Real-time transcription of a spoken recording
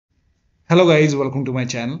Hello guys, welcome to my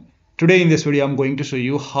channel. Today in this video, I'm going to show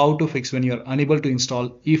you how to fix when you're unable to install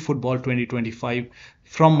eFootball 2025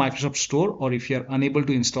 from Microsoft Store, or if you're unable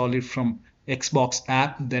to install it from Xbox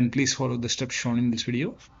app, then please follow the steps shown in this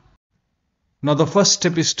video. Now the first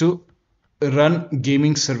step is to run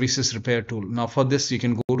Gaming Services Repair Tool. Now for this, you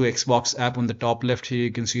can go to Xbox app. On the top left here,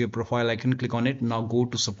 you can see your profile icon. Click on it. Now go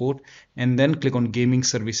to support and then click on Gaming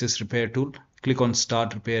Services Repair Tool. Click on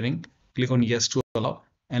Start Repairing. Click on Yes to allow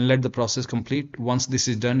and let the process complete. Once this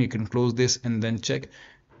is done, you can close this and then check.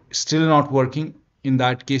 Still not working. In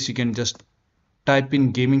that case, you can just type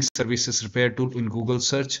in Gaming Services Repair Tool in Google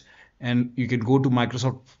search, and you can go to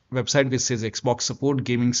Microsoft website which says Xbox Support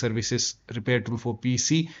Gaming Services Repair Tool for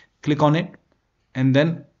PC. Click on it and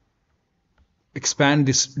then expand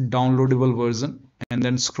this downloadable version and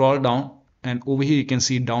then scroll down, and over here you can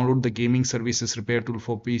see download the Gaming Services Repair Tool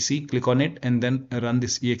for PC. Click on it and then run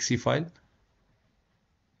this exe file.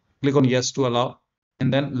 Click on Yes to allow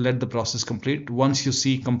and then let the process complete. Once you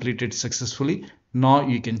see completed successfully, now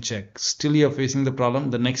you can check. Still you're facing the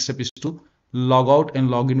problem. The next step is to log out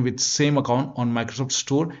and log in with same account on Microsoft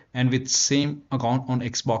Store and with same account on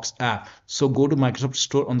Xbox app. So go to Microsoft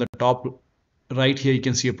Store. On the top right here you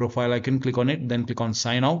can see a profile icon. Click on it, then click on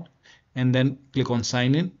sign out and then click on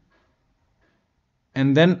sign in,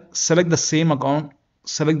 and then select the same account,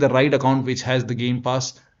 select the right account which has the Game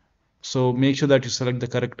Pass. So make sure that you select the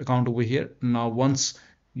correct account over here. Now once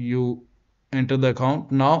you enter the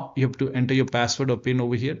account, now you have to enter your password or PIN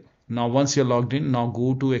over here. Now once you're logged in, now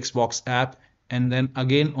go to Xbox app and then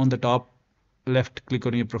again on the top left click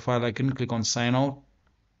on your profile icon, click on sign out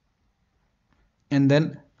and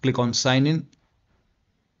then click on sign in,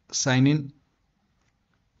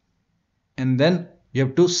 and then you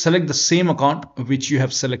have to select the same account which you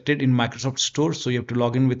have selected in Microsoft Store. So you have to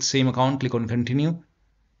log in with same account, click on continue.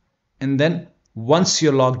 And then once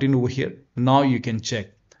you're logged in over here, now you can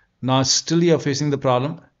check. Now still you're facing the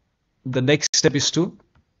problem. The next step is to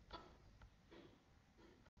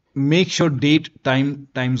make sure date, time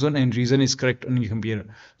zone and region is correct on your computer.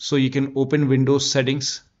 So you can open Windows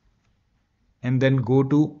settings and then go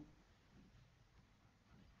to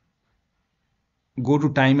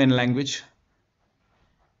time and language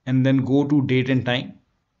and then go to date and time.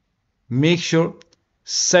 Make sure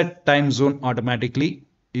set time zone automatically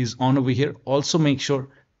is on over here. Also make sure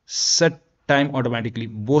set time automatically,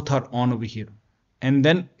 both are on over here, and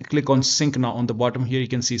then click on sync now. On the bottom here you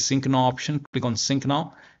can see sync now option. Click on sync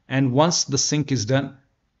now, and once the sync is done,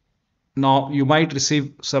 now you might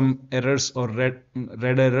receive some errors or red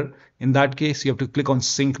error. In that case you have to click on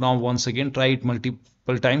sync now once again. Try it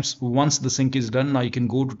multiple times. Once the sync is done, now you can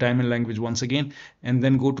go to time and language once again and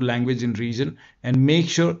then go to language and region and make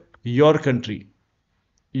sure your country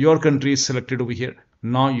is selected over here.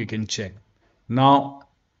 Now you can check. Now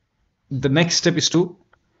the next step is to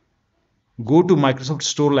go to Microsoft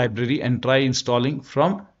Store library and try installing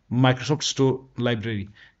from Microsoft Store library.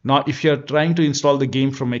 Now if you are trying to install the game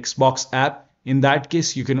from Xbox app, in that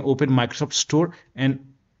case you can open Microsoft Store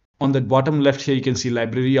and on the bottom left here you can see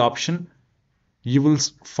library option. You will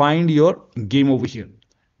find your game over here.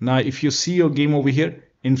 Now if you see your game over here,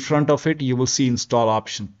 in front of it you will see install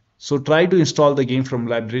option. So try to install the game from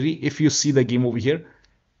library if you see the game over here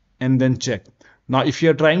and then check. Now if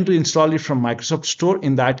you are trying to install it from Microsoft Store,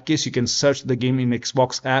 in that case you can search the game in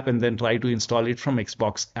Xbox app and then try to install it from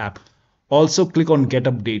Xbox app. Also click on get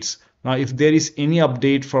updates. Now if there is any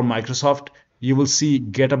update for Microsoft, you will see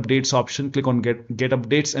get updates option. Click on get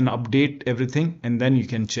updates and update everything and then you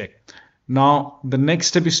can check. Now the next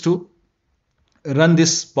step is to run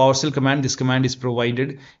this PowerShell command. This command is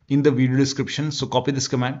provided in the video description. So copy this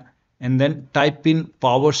command and then type in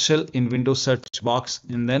PowerShell in Windows search box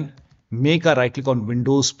and then make a right click on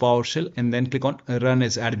Windows PowerShell and then click on run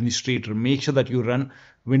as administrator. Make sure that you run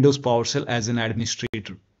Windows PowerShell as an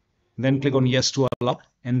administrator. Then click on yes to allow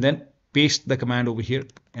and then paste the command over here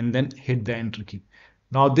and then hit the enter key.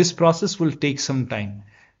 Now this process will take some time,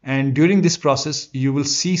 and during this process you will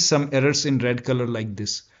see some errors in red color like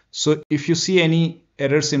this. So if you see any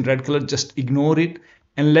errors in red color, just ignore it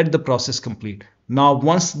and let the process complete. Now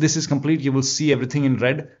once this is complete, you will see everything in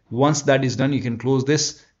red. Once that is done, you can close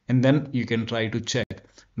this and then you can try to check.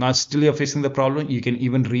 Now still you're facing the problem, you can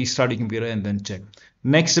even restart your computer and then check.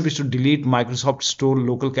 Next step is to delete Microsoft Store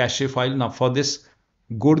local cache file. Now for this,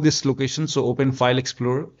 go to this location. So open File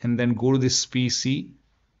Explorer and then go to this PC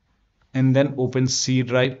and then open C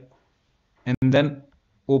drive and then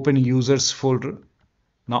open users folder.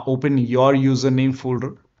 Now open your username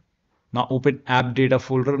folder. Now open AppData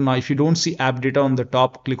folder. Now if you don't see AppData on the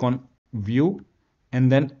top, click on view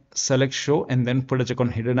and then select show, and then put a check on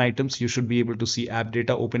hidden items. You should be able to see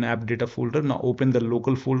AppData. Open AppData folder. Now open the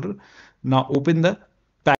local folder. Now open the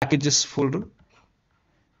packages folder,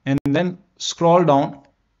 and then scroll down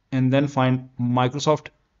and then find Microsoft.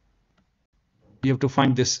 You have to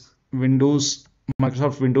find this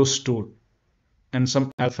Microsoft Windows Store and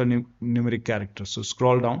some alphanumeric characters. So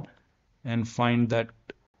scroll down and find that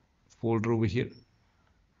folder over here.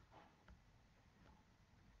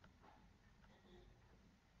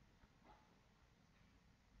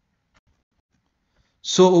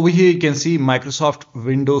 So over here you can see Microsoft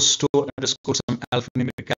Windows Store underscore some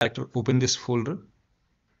alphanumeric character. Open this folder,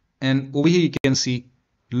 and over here you can see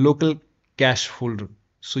local cache folder.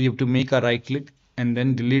 So you have to make a right click and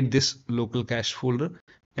then delete this local cache folder.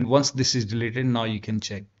 And once this is deleted, now you can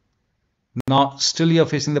check. Now still you are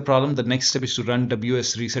facing the problem. The next step is to run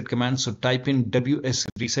WSRESET command. So type in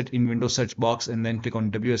WSRESET in Windows search box and then click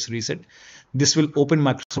on WSRESET. This will open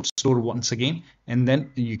Microsoft Store once again, and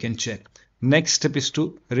then you can check. Next step is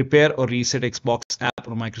to repair or reset Xbox app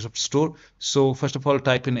or Microsoft Store. So first of all,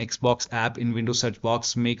 type in Xbox app in Windows search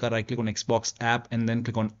box, make a right click on Xbox app and then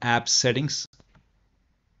click on app settings.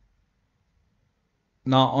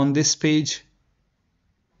 Now on this page,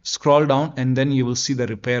 scroll down and then you will see the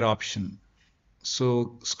repair option.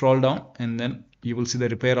 So scroll down and then you will see the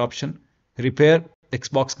repair option, repair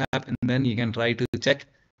Xbox app, and then you can try to check.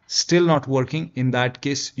 Still not working. In that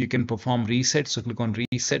case, you can perform reset. So click on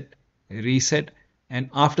reset, and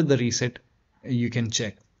after the reset you can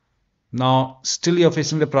check. Now still you're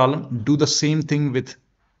facing the problem. Do the same thing with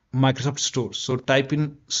Microsoft Store. So type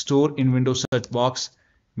in store in Windows search box,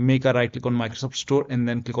 make a right click on Microsoft Store and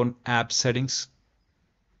then click on app settings,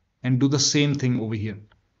 and do the same thing over here.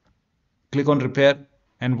 Click on repair,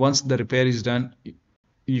 and once the repair is done,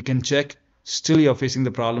 you can check. Still you're facing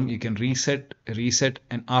the problem. You can reset,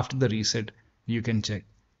 and after the reset you can check.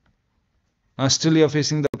 Still you're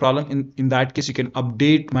facing the problem. In that case, you can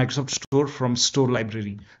update Microsoft Store from store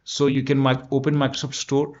library. So you can open Microsoft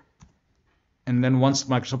Store, and then once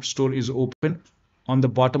Microsoft Store is open, on the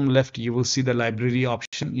bottom left you will see the library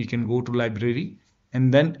option. You can go to library,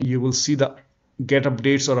 and then you will see the get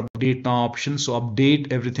updates or update now option. So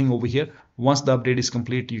update everything over here. Once the update is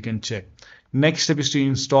complete, you can check. Next step is to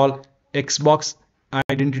install Xbox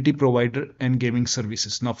Identity Provider and Gaming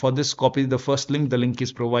Services. Now for this, copy the first link. The link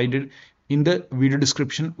is provided in the video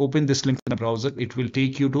description. Open this link in the browser. It will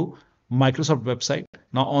take you to Microsoft website.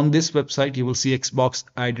 Now on this website you will see Xbox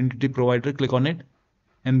Identity Provider. Click on it,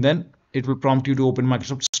 and then it will prompt you to open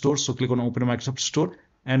Microsoft Store. So click on open Microsoft Store,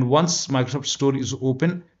 and once Microsoft Store is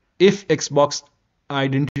open, if Xbox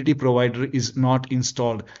Identity Provider is not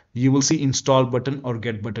installed, you will see install button or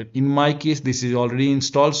get button. In my case, this is already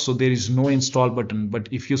installed, so there is no install button. But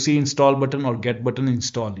if you see install button or get button,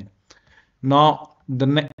 install it. Now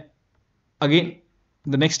the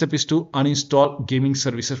next step is to uninstall gaming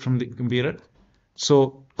services from the computer.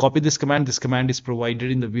 So copy this command. This command is provided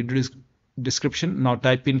in the video description. Now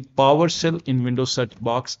type in PowerShell in Windows search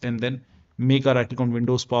box and then make a right click on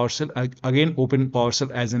Windows PowerShell. Again, open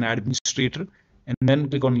PowerShell as an administrator and then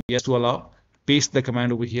click on yes to allow. Paste the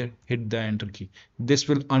command over here, hit the enter key. This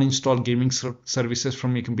will uninstall gaming services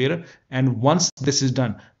from your computer. And once this is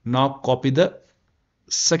done, now copy the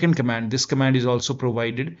second command. This command is also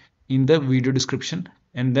provided in the video description,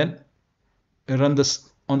 and then run this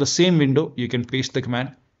on the same window. You can paste the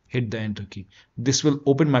command, hit the enter key. This will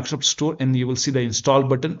open Microsoft Store, and you will see the install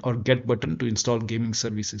button or get button to install gaming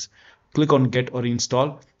services. Click on get or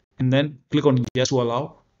install, and then click on yes to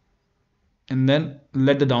allow, and then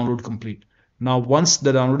let the download complete. Now once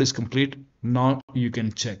the download is complete, now you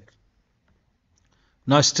can check.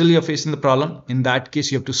 Now still you're facing the problem. In that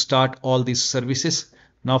case, you have to start all these services.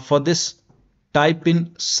 Now for this, type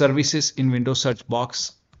in services in Windows search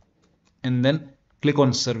box and then click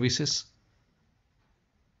on services.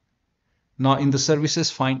 Now in the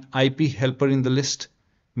services, find IP helper in the list.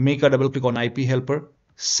 Make a double click on IP helper.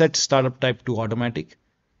 Set startup type to automatic.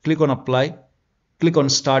 Click on apply. Click on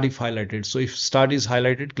start if highlighted. So if start is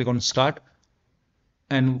highlighted, click on start.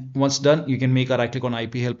 And once done, you can make a right click on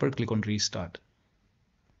IP helper. Click on restart.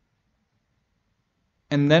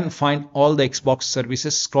 And then find all the Xbox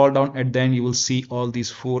services. Scroll down at the end, you will see all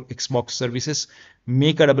these 4 Xbox services.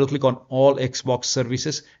 Make a double click on all Xbox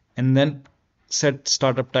services and then set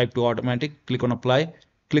startup type to automatic. Click on apply.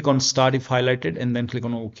 Click on start if highlighted and then click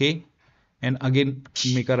on OK. And again,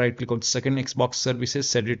 make a right click on second Xbox services,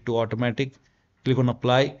 set it to automatic. Click on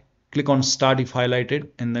apply. Click on start if highlighted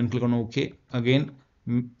and then click on OK. Again,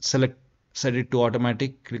 set it to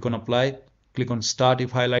automatic. Click on apply. Click on start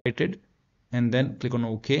if highlighted and then click on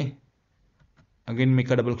OK. Again, make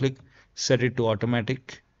a double click. set it to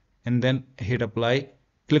automatic, and then hit apply.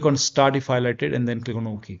 Click on start if highlighted, and then click on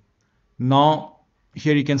OK. Now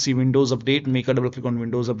here you can see Windows Update. Make a double click on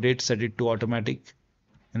Windows Update, set it to automatic,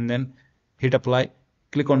 and then hit apply.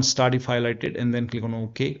 Click on start if highlighted, and then click on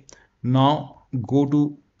OK. Now go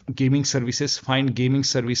to gaming services, find gaming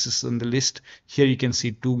services on the list. Here you can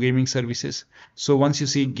see 2 gaming services. So once you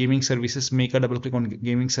see gaming services, make a double click on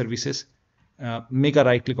gaming services. Make a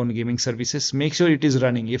right click on gaming services. Make sure it is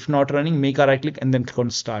running. If not running, make a right click and then click on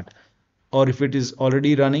start. Or if it is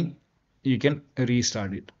already running, you can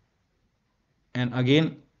restart it. And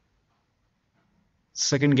again,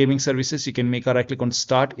 second gaming services, you can make a right click on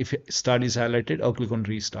start if start is highlighted, or click on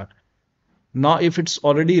restart. Now if it's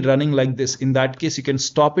already running like this, in that case you can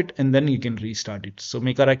stop it and then you can restart it. So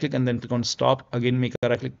make a right click and then click on stop. Again, make a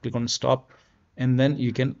right click, click on stop, and then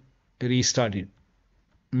you can restart it.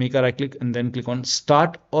 Make a right click and then click on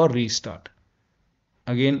start or restart.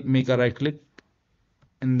 Again, make a right click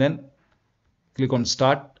and then click on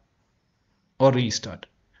start or restart.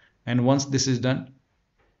 And once this is done,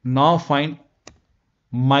 now find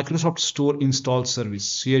Microsoft Store install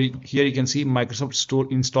service. Here you can see Microsoft Store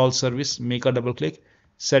install service. Make a double click,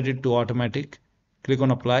 set it to automatic, click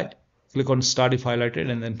on apply, click on start if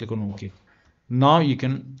highlighted, and then click on OK. Now you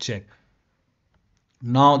can check.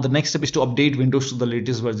 Now the next step is to update Windows to the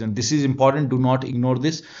latest version. This is important, do not ignore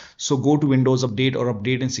this. So go to Windows Update or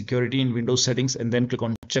Update and Security in Windows Settings, and then click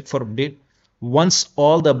on check for update. Once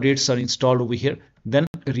all the updates are installed over here, then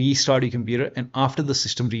restart your computer, and after the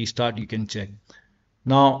system restart you can check.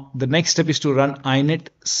 Now the next step is to run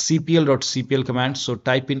inetcpl.cpl command. So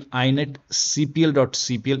type in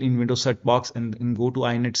inetcpl.cpl in Windows search box and then go to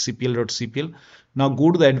inetcpl.cpl. Now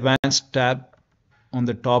go to the advanced tab on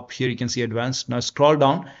the top. Here you can see advanced. Now scroll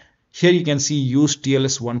down. Here you can see use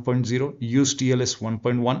TLS 1.0, use TLS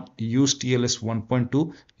 1.1, use TLS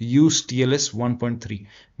 1.2, use TLS 1.3.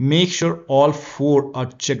 Make sure all 4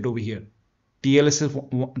 are checked over here. TLS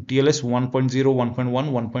 1.0, 1.1,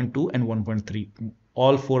 1.2 and 1.3.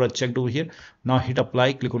 All 4 are checked over here. Now hit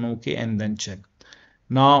apply, click on OK, and then check.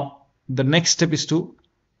 Now the next step is to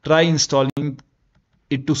try installing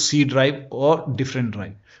it to C drive or different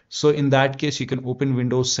drive. So in that case, you can open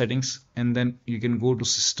Windows settings, and then you can go to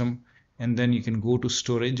system, and then you can go to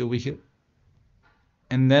storage over here,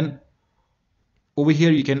 and then over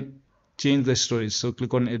here you can change the storage. So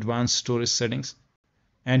click on advanced storage settings,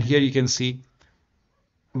 and here you can see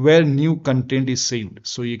where new content is saved.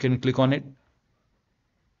 So you can click on it,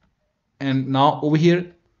 and now over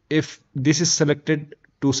here, if this is selected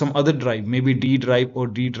to some other drive, maybe D drive or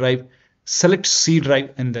D drive, select C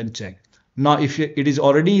drive and then check. Now if it is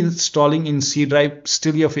already installing in C drive,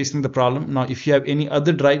 still you're facing the problem. Now if you have any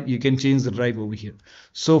other drive, you can change the drive over here.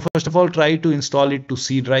 So first of all, try to install it to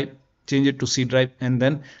C drive, change it to C drive, and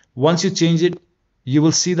then once you change it, you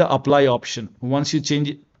will see the apply option. Once you change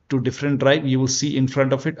it to different drive, you will see in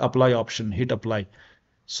front of it apply option. Hit apply.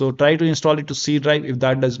 So try to install it to C drive. If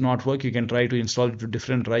that does not work, you can try to install it to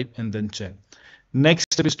different drive and then check.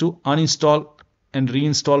 Next step is to uninstall and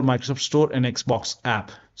reinstall Microsoft Store and Xbox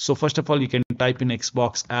app. So first of all, you can type in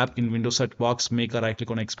Xbox app in Windows search box, make a right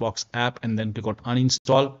click on Xbox app, and then click on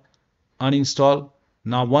uninstall. Uninstall.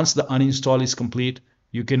 Now once the uninstall is complete,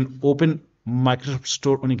 you can open Microsoft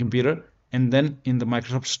Store on your computer, and then in the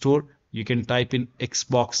Microsoft Store you can type in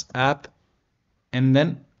Xbox app, and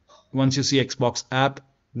then once you see Xbox app,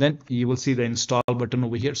 then you will see the install button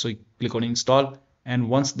over here. So you click on install, and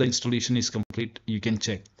once the installation is complete, you can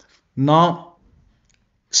check. Now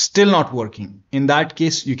still not working. In that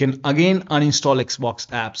case, you can again uninstall Xbox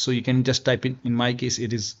app. So you can just type in my case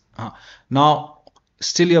it is now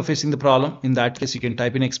still you're facing the problem. In that case, you can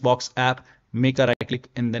type in Xbox app, make a right click,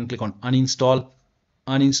 and then click on uninstall.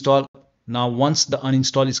 Uninstall. Now once the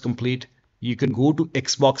uninstall is complete, you can go to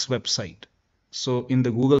Xbox website. So in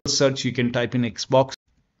the Google search, you can type in Xbox.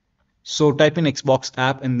 So type in Xbox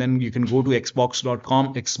app, and then you can go to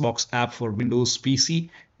xbox.com, Xbox app for Windows PC,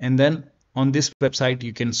 and then on this website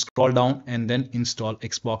you can scroll down and then install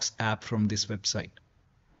Xbox app from this website.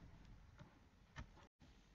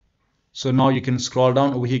 So now you can scroll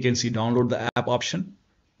down over here, you can see download the app option,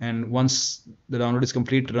 and once the download is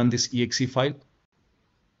complete, run this exe file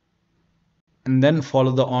and then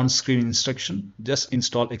follow the on-screen instruction. Just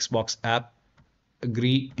install Xbox app,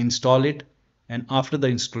 agree, install it, and after the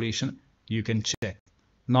installation you can check.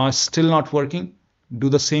 Now it's still not working. Do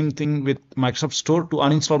the same thing with Microsoft Store. To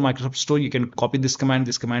uninstall Microsoft Store, you can copy this command.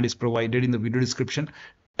 This command is provided in the video description.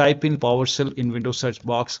 Type in PowerShell in Windows search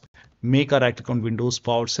box, make a right click on Windows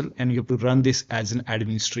PowerShell, and you have to run this as an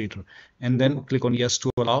administrator, and then click on yes to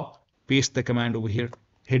allow, paste the command over here,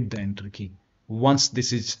 hit the enter key. Once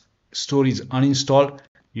this is Store is uninstalled,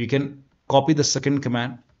 you can copy the second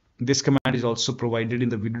command. This command is also provided in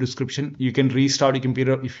the video description. You can restart your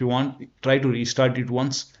computer if you want. Try to restart it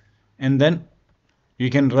once, and then you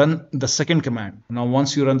can run the second command. Now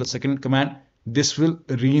once you run the second command, this will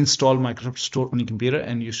reinstall Microsoft Store on your computer,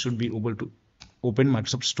 and you should be able to open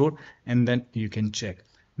Microsoft Store, and then you can check.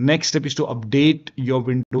 Next step is to update your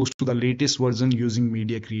Windows to the latest version using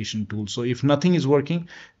Media Creation Tool. So if nothing is working,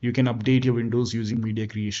 you can update your Windows using Media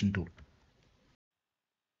Creation Tool.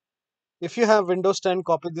 If you have Windows 10,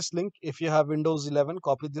 copy this link. If you have Windows 11,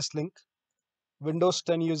 copy this link. Windows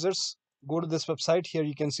 10 users, go to this website. Here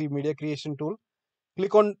you can see Media Creation Tool.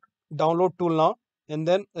 Click on Download Tool now, and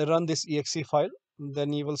then run this exe file.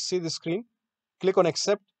 Then you will see the screen. Click on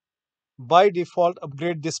Accept. By default,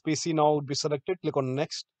 upgrade this PC now would be selected. Click on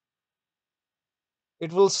Next.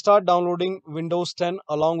 It will start downloading Windows 10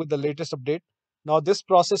 along with the latest update. Now this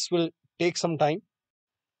process will take some time.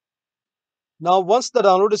 Now once the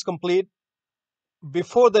download is complete,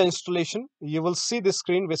 before the installation, you will see this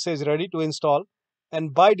screen which says ready to install,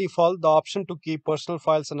 and by default the option to keep personal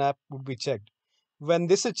files and app would be checked. When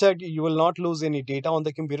this is checked, you will not lose any data on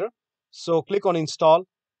the computer. So click on install,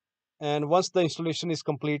 and once the installation is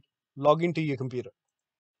complete, log into your computer.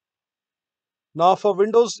 Now for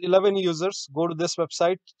Windows 11 users, go to this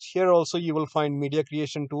website. Here also you will find Media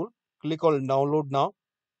Creation Tool. Click on Download Now,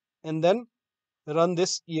 and then run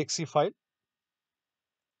this exe file.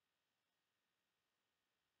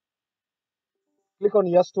 Click on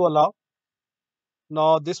Yes to allow.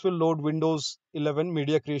 Now this will load Windows 11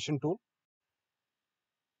 Media Creation Tool.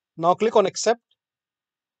 Now click on Accept.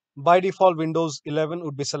 By default, Windows 11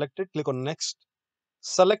 would be selected. Click on Next.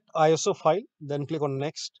 Select ISO file, then click on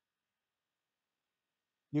Next.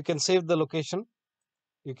 You can save the location.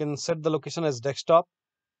 You can set the location as desktop,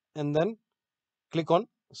 and then click on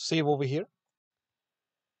Save over here.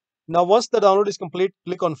 Now once the download is complete,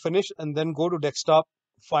 click on Finish, and then go to Desktop.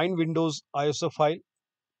 Find Windows ISO file.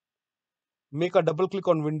 Make a double click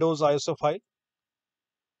on Windows ISO file.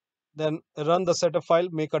 Then run the setup file.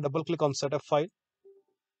 Make a double click on setup file.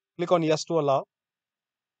 Click on Yes to allow.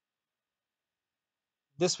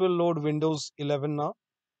 This will load Windows 11 now.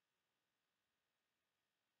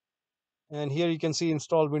 And here you can see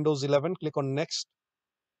install Windows 11. Click on Next.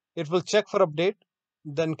 It will check for update.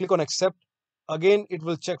 Then click on Accept. Again, it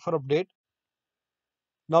will check for update.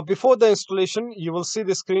 Now before the installation, you will see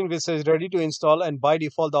the screen which says ready to install, and by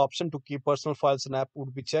default the option to keep personal files and app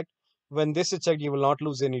would be checked. When this is checked, you will not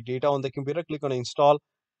lose any data on the computer. Click on Install.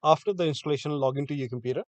 After the installation, log into your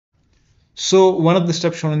computer. So one of the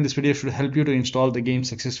steps shown in this video should help you to install the game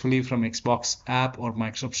successfully from Xbox app or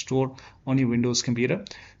Microsoft Store on your Windows computer.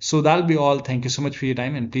 So that'll be all. Thank you so much for your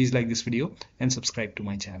time, and please like this video and subscribe to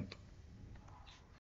my channel.